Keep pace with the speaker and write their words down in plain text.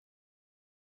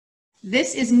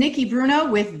This is Nikki Bruno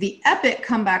with the Epic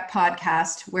Comeback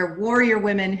Podcast, where warrior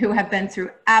women who have been through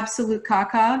absolute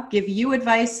caca give you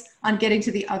advice on getting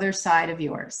to the other side of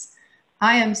yours.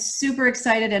 I am super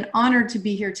excited and honored to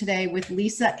be here today with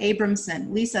Lisa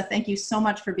Abramson. Lisa, thank you so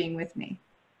much for being with me.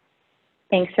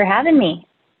 Thanks for having me.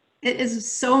 It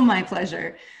is so my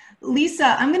pleasure.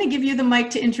 Lisa, I'm going to give you the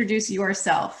mic to introduce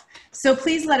yourself. So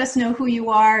please let us know who you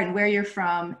are and where you're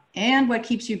from and what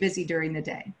keeps you busy during the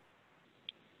day.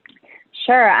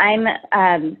 Sure. I'm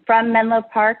from Menlo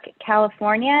Park,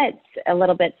 California. It's a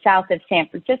little bit south of San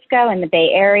Francisco in the Bay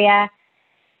Area.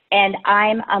 And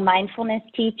I'm a mindfulness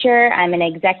teacher. I'm an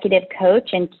executive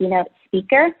coach and keynote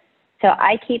speaker. So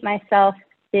I keep myself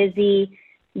busy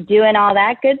doing all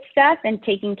that good stuff and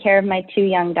taking care of my 2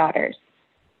 young daughters.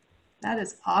 That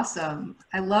is awesome.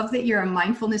 I love that you're a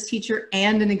mindfulness teacher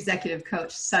and an executive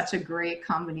coach. Such a great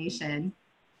combination.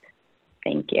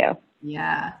 Thank you.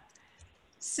 Yeah.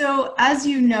 So as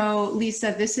you know,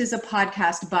 Lisa, this is a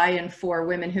podcast by and for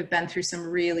women who've been through some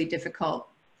really difficult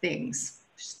things,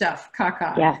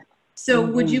 caca. Yeah. So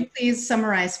would you please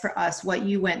summarize for us what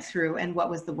you went through and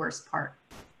what was the worst part?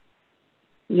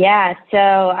 Yeah.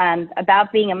 So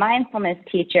about being a mindfulness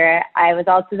teacher, I was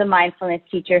also the mindfulness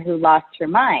teacher who lost her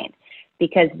mind,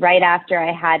 because right after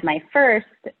I had my first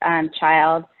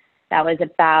child, that was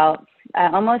about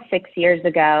almost 6 years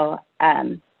ago,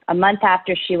 a month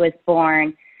after she was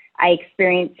born, I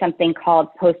experienced something called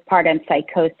postpartum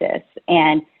psychosis,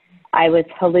 and I was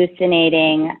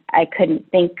hallucinating. I couldn't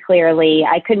think clearly.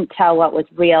 I couldn't tell what was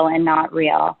real and not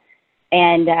real.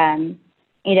 And,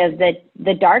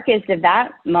 the darkest of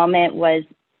that moment was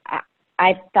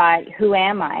I thought, who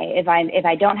am I? If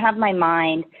I don't have my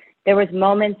mind, there was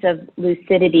moments of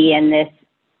lucidity in this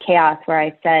chaos where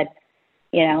I said,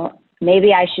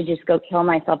 maybe I should just go kill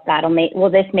myself.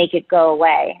 Will this make it go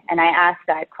away? And I asked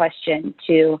that question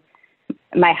to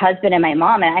my husband and my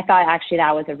mom, and I thought actually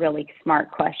that was a really smart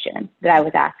question that I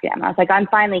was asking them. I was like, I'm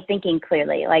finally thinking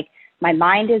clearly. Like, my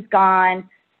mind is gone.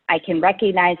 I can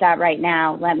recognize that right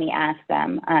now. Let me ask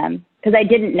them. Because I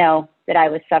didn't know that I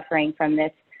was suffering from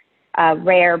this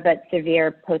rare but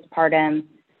severe postpartum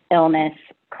illness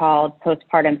called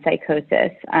postpartum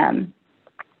psychosis.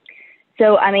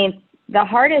 The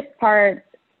hardest part,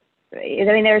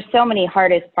 there are so many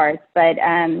hardest parts, but,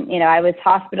 I was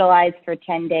hospitalized for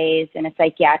 10 days in a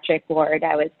psychiatric ward.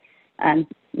 I was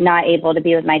not able to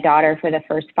be with my daughter for the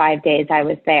first 5 days I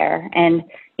was there. And,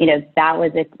 that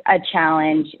was a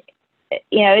challenge. It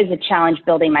was a challenge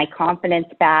building my confidence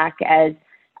back. As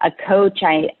a coach,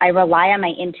 I rely on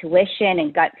my intuition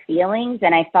and gut feelings,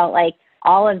 and I felt like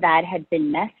all of that had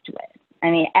been messed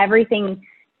with. Everything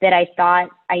that I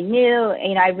thought I knew,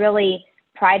 I really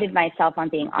prided myself on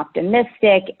being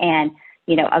optimistic and,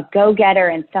 a go-getter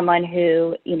and someone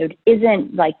who,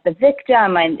 isn't like the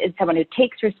victim and is someone who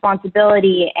takes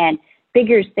responsibility and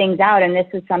figures things out. And this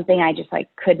is something I just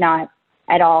could not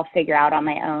at all figure out on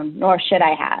my own, nor should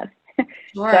I have.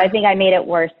 Sure. So I think I made it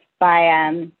worse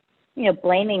by,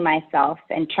 blaming myself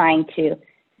and trying to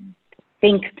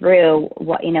think through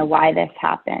why this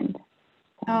happened.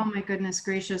 Oh my goodness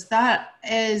gracious. That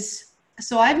is,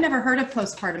 so I've never heard of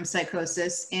postpartum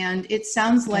psychosis, and it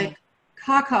sounds like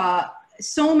caca,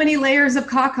 so many layers of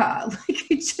caca.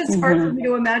 It's just hard for me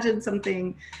to imagine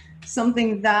something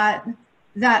that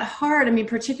hard.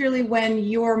 Particularly when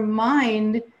your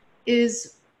mind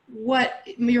is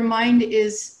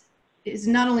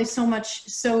not only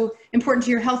so important to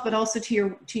your health, but also to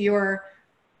your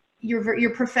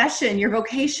profession, your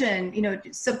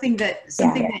vocation, something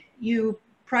that you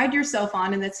pride yourself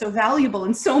on and that's so valuable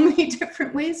in so many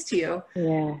different ways to you.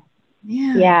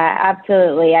 Yeah,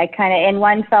 absolutely. I kind of, in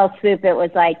one fell swoop, it was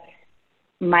like,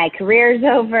 my career's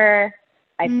over.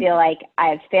 I feel like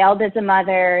I've failed as a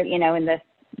mother, in the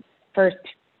first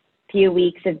few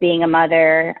weeks of being a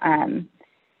mother. And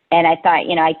I thought,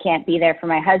 I can't be there for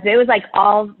my husband. It was like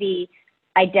all the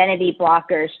identity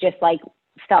blockers just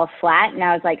fell flat. And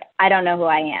I was like, I don't know who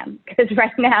I am. Because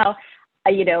right now,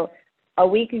 a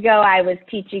week ago, I was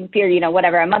teaching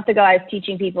a month ago, I was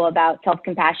teaching people about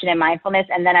self-compassion and mindfulness.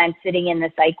 And then I'm sitting in the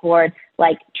psych ward,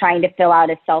 trying to fill out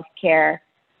a self-care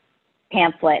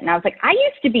pamphlet. And I was like, I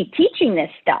used to be teaching this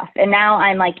stuff. And now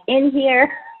I'm in here,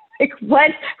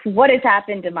 what has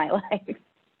happened to my life?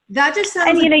 That just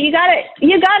sounds. And you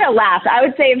gotta laugh. I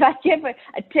would say if I give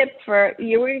a tip for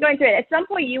you, when you're going through it, at some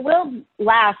point you will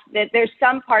laugh. That there's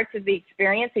some parts of the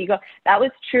experience that you go, that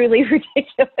was truly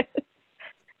ridiculous.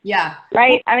 Yeah.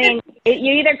 Right.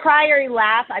 You either cry or you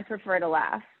laugh. I prefer to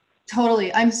laugh.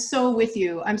 Totally. I'm so with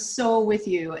you. I'm so with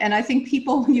you. And I think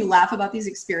people, when you laugh about these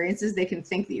experiences, they can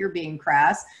think that you're being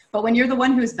crass. But when you're the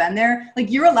one who's been there,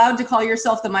 like, you're allowed to call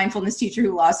yourself the mindfulness teacher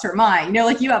who lost her mind. You know,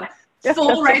 like, you have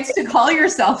full rights to call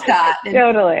yourself that. And,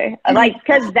 totally. Like,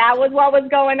 because that was what was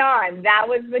going on. That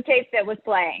was the tape that was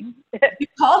playing. You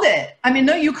called it. I mean,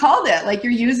 no, you called it. Like,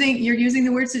 you're using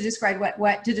the words to describe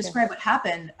what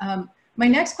happened. My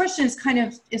next question is kind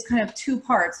of two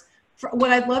parts.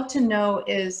 What I'd love to know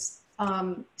is,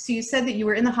 so you said that you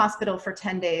were in the hospital for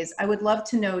 10 days. I would love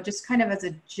to know, just kind of as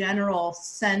a general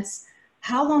sense,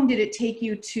 how long did it take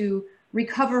you to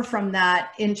recover from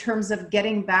that in terms of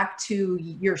getting back to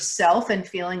yourself and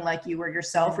feeling like you were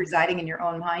yourself, residing in your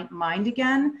own mind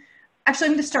again? Actually,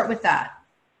 I'm going to start with that,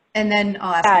 and then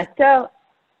I'll ask you. So,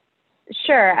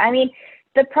 sure. I mean,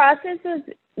 the process was,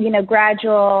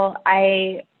 gradual.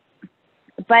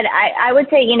 But I would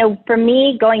say, for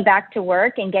me, going back to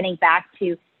work and getting back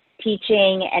to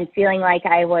teaching and feeling like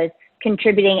I was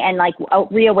contributing and like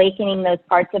reawakening those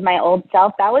parts of my old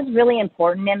self, that was really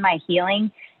important in my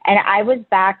healing. And I was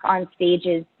back on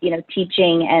stages,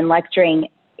 teaching and lecturing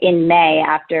in May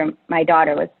after my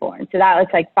daughter was born. So that was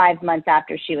like 5 months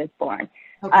after she was born.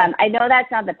 Okay. I know that's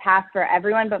not the path for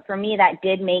everyone, but for me, that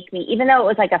did make me, even though it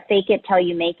was like a fake it till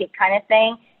you make it kind of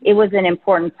thing, it was an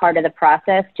important part of the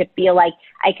process to feel like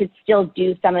I could still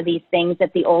do some of these things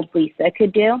that the old Lisa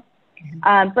could do.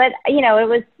 But, it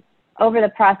was over the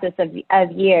process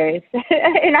of years,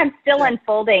 and I'm still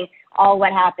unfolding all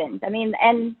what happened. I mean,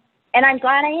 and I'm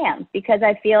glad I am, because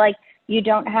I feel like you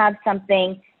don't have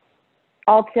something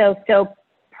also so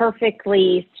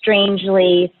perfectly,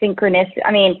 strangely synchronous.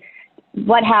 I mean,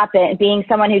 what happened, being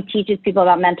someone who teaches people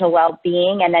about mental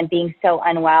well-being and then being so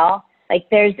unwell, like,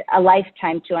 there's a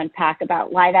lifetime to unpack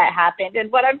about why that happened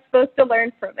and what I'm supposed to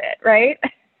learn from it, right?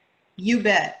 You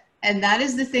bet. And that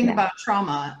is the thing about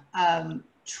trauma.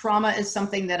 Trauma is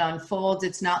something that unfolds.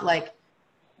 It's not like,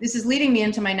 this is leading me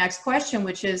into my next question,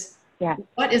 which is,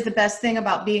 what is the best thing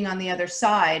about being on the other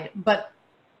side? But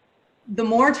the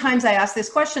more times I ask this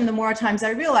question, the more times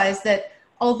I realize that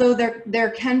although there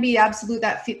can be absolute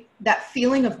that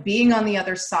feeling of being on the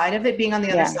other side of it, being on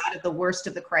the other side of the worst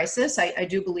of the crisis, I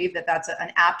do believe that that's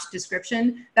an apt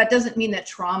description. That doesn't mean that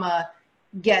trauma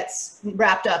gets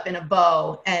wrapped up in a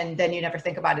bow and then you never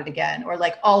think about it again, or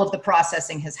like all of the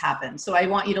processing has happened. So I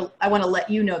want to let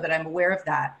you know that I'm aware of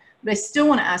that. But I still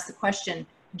want to ask the question,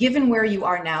 given where you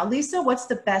are now, Lisa, what's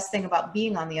the best thing about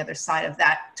being on the other side of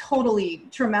that totally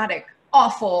traumatic,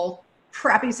 awful,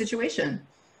 crappy situation?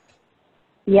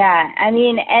 Yeah, I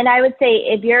mean, and I would say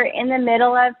if you're in the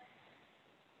middle of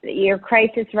your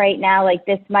crisis right now, like,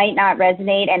 this might not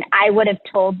resonate, and I would have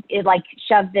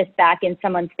shoved this back in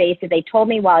someone's face if they told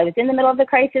me while I was in the middle of the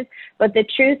crisis. But the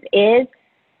truth is,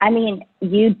 I mean,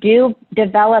 you do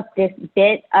develop this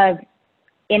bit of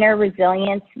inner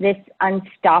resilience, this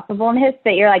unstoppableness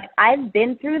that you're like, I've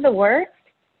been through the worst,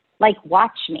 like,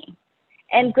 watch me.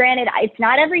 And granted, it's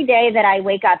not every day that I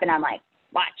wake up and I'm like,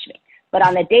 watch me. But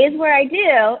on the days where I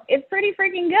do, it's pretty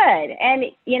freaking good. And,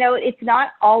 it's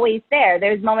not always there.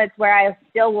 There's moments where I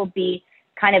still will be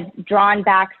kind of drawn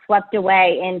back, swept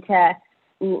away into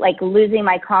like losing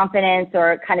my confidence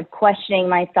or kind of questioning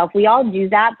myself. We all do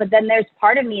that. But then there's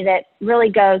part of me that really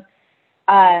goes,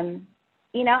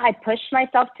 I pushed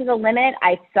myself to the limit.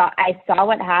 I saw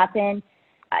what happened.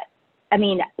 I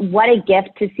mean, what a gift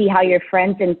to see how your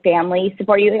friends and family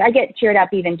support you. I get cheered up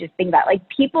even just thinking about, like,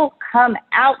 people come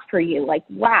out for you. Like,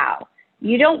 wow,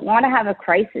 you don't want to have a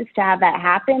crisis to have that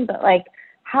happen, but like,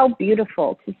 how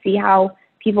beautiful to see how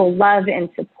people love and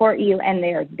support you and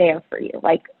they're there for you.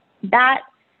 Like that,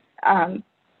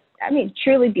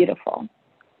 truly beautiful.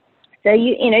 So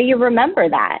you remember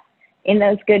that in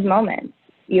those good moments.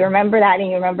 You remember that, and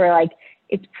you remember, like,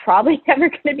 it's probably never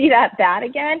going to be that bad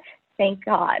again. Thank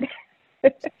God.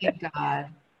 Thank God.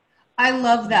 I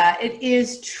love that. It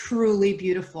is truly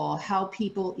beautiful how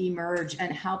people emerge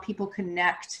and how people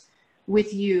connect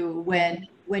with you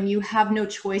when you have no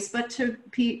choice but to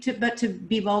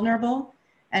be vulnerable,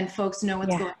 and folks know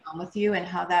what's going on with you, and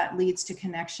how that leads to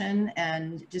connection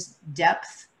and just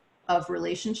depth of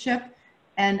relationship.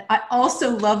 And I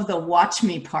also love the watch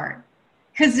me part,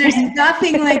 because there's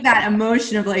nothing like that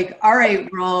emotion of like, all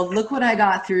right, world, look what I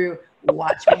got through.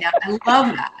 Watch me now. I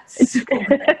love that. So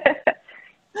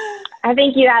I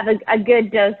think you have a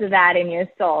good dose of that in your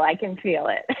soul. I can feel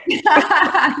it.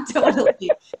 Totally.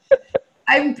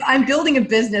 I'm building a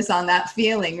business on that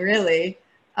feeling, really.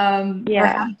 Or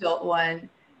have built one.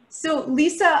 So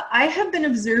Lisa, I have been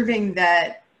observing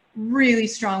that really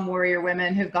strong warrior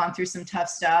women who've gone through some tough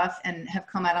stuff and have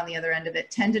come out on the other end of it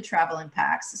tend to travel in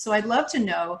packs. So I'd love to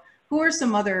know, who are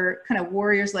some other kind of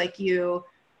warriors like you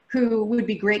who would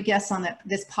be great guests on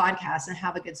this podcast and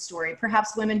have a good story?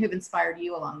 Perhaps women who've inspired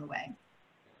you along the way.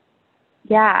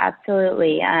 Yeah,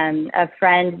 absolutely. A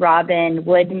friend, Robin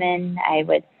Woodman, I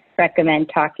would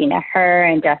recommend talking to her,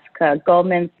 and Jessica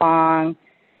Goldman-Fong,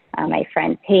 my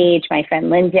friend Paige, my friend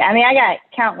Lindsay. I mean, I got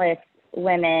countless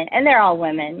women, and they're all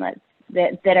women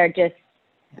that are just,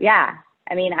 yeah.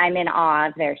 I mean, I'm in awe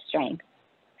of their strength.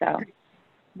 So,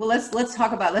 well, let's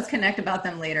connect about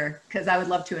them later, because I would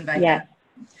love to invite them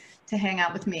to hang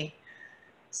out with me.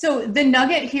 So the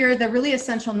nugget here, the really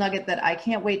essential nugget that I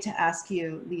can't wait to ask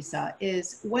you, Lisa,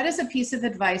 is what is a piece of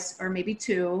advice, or maybe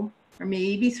two, or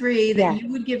maybe three, that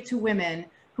you would give to women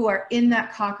who are in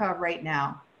that caca right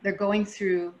now? They're going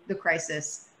through the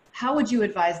crisis. How would you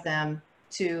advise them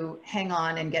to hang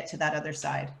on and get to that other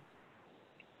side?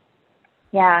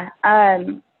 Yeah,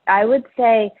 I would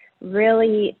say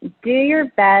really do your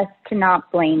best to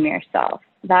not blame yourself.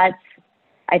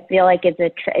 I feel like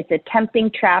it's a tempting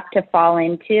trap to fall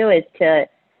into, is to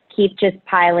keep just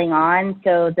piling on.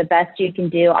 So the best you can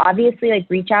do, obviously, like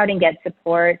reach out and get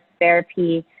support,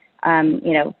 therapy,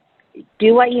 you know,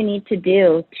 do what you need to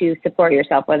do to support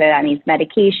yourself, whether that means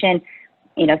medication,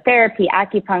 you know, therapy,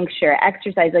 acupuncture,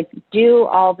 exercise, like do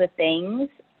all the things.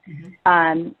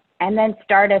 Mm-hmm. And then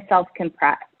start a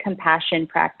self-compassion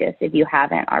practice if you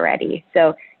haven't already.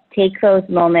 So take those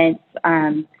moments,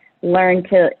 learn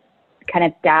to kind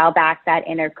of dial back that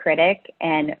inner critic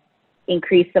and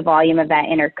increase the volume of that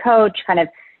inner coach, kind of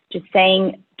just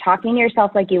talking to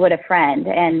yourself like you would a friend.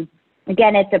 And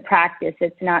again, it's a practice.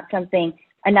 It's not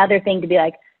another thing to be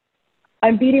like,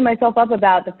 I'm beating myself up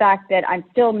about the fact that I'm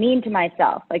still mean to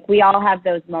myself. Like, we all have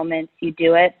those moments, you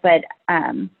do it, but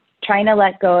trying to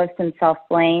let go of some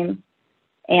self-blame.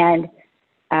 And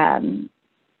I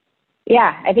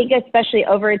think especially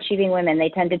overachieving women, they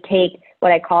tend to take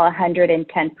what I call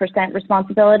 110%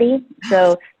 responsibility.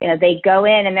 So, you know, they go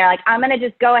in and they're like, I'm going to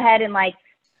just go ahead and like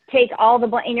take all the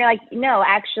blame. And you're like, no,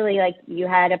 actually, like, you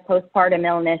had a postpartum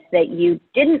illness that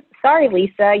sorry,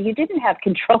 Lisa, you didn't have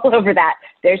control over that.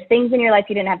 There's things in your life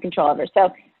you didn't have control over.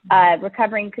 So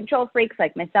recovering control freaks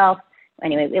like myself,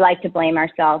 anyway, we like to blame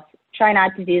ourselves. Try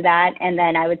not to do that. And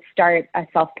then I would start a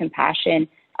self-compassion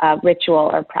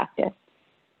ritual or practice.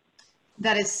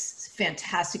 That is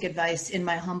fantastic advice, in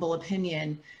my humble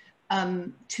opinion.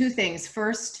 Two things.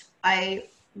 First,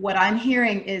 what I'm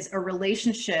hearing is a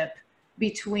relationship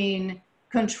between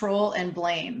control and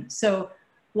blame. So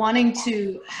wanting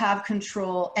to have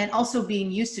control and also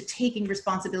being used to taking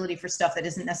responsibility for stuff that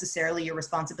isn't necessarily your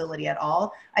responsibility at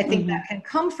all. I think that can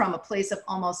come from a place of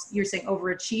almost, you're saying,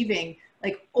 overachieving,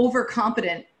 like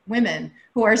overcompetent women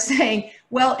who are saying,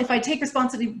 well, if I take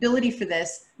responsibility for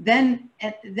this, then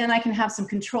I can have some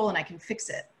control and I can fix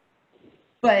it.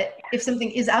 But if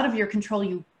something is out of your control,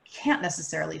 you can't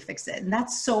necessarily fix it. And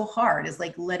that's so hard, is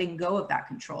like letting go of that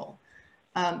control.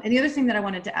 And the other thing that I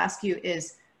wanted to ask you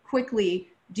is, quickly,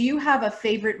 do you have a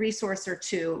favorite resource or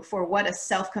two for what a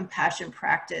self-compassion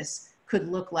practice could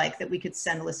look like that we could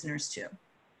send listeners to?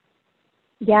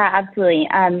 Yeah, absolutely.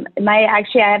 I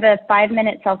have a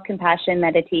 5-minute self-compassion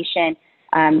meditation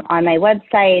on my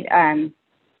website.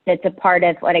 It's a part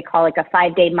of what I call like a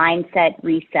 5-day mindset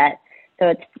reset. So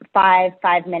it's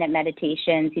 5-minute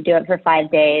meditations. You do it for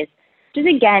 5 days. Just,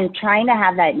 again, trying to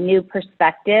have that new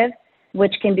perspective,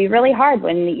 which can be really hard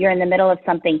when you're in the middle of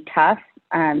something tough.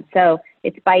 So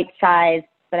it's bite-sized,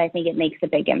 but I think it makes a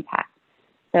big impact.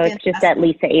 So it's just at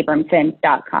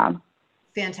lisaabramson.com.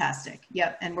 Fantastic.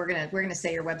 Yep. And we're gonna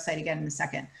say your website again in a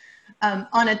second.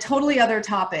 On a totally other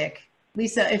topic,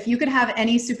 Lisa, if you could have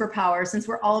any superpower, since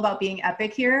we're all about being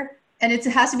epic here, and it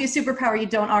has to be a superpower you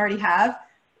don't already have,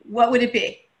 what would it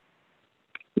be?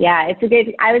 Yeah,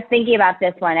 I was thinking about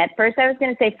this one. At first I was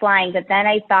going to say flying, but then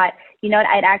I thought, you know what,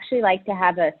 I'd actually like to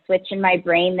have a switch in my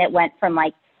brain that went from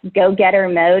like go-getter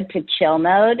mode to chill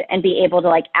mode and be able to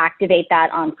like activate that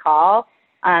on call.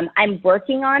 I'm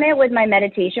working on it with my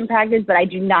meditation practice, but I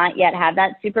do not yet have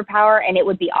that superpower, and it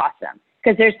would be awesome.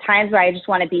 Because there's times where I just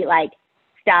want to be like,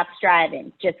 stop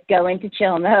striving, just go into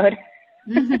chill mode.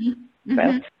 Mm-hmm.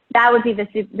 So that would be the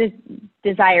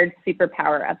desired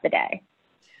superpower of the day.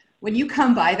 When you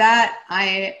come by that,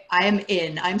 I am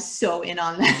in. I'm so in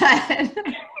on that.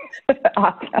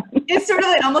 Awesome. It's sort of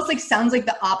like, almost like sounds like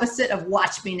the opposite of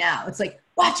watch me now. It's like,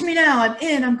 watch me now, I'm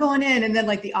in, I'm going in. And then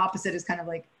like the opposite is kind of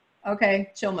like,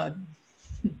 okay, chill mode.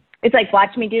 It's like,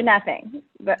 watch me do nothing.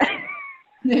 But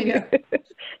there you go.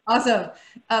 Awesome.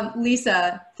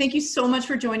 Lisa, thank you so much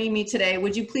for joining me today.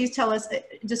 Would you please tell us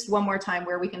just one more time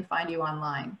where we can find you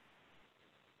online?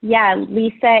 Yeah,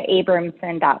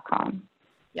 lisaabramson.com.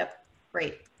 Yep,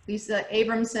 great. Lisa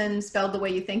Abramson, spelled the way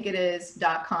you think it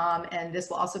is.com. And this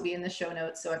will also be in the show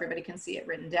notes so everybody can see it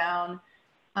written down.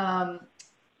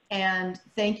 And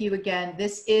thank you again.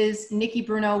 This is Nikki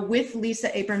Bruno with Lisa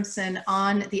Abramson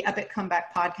on the Epic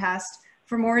Comeback podcast.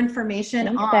 For more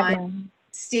information on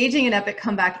staging an epic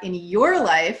comeback in your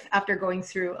life after going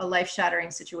through a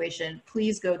life-shattering situation,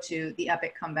 please go to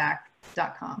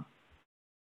theepiccomeback.com.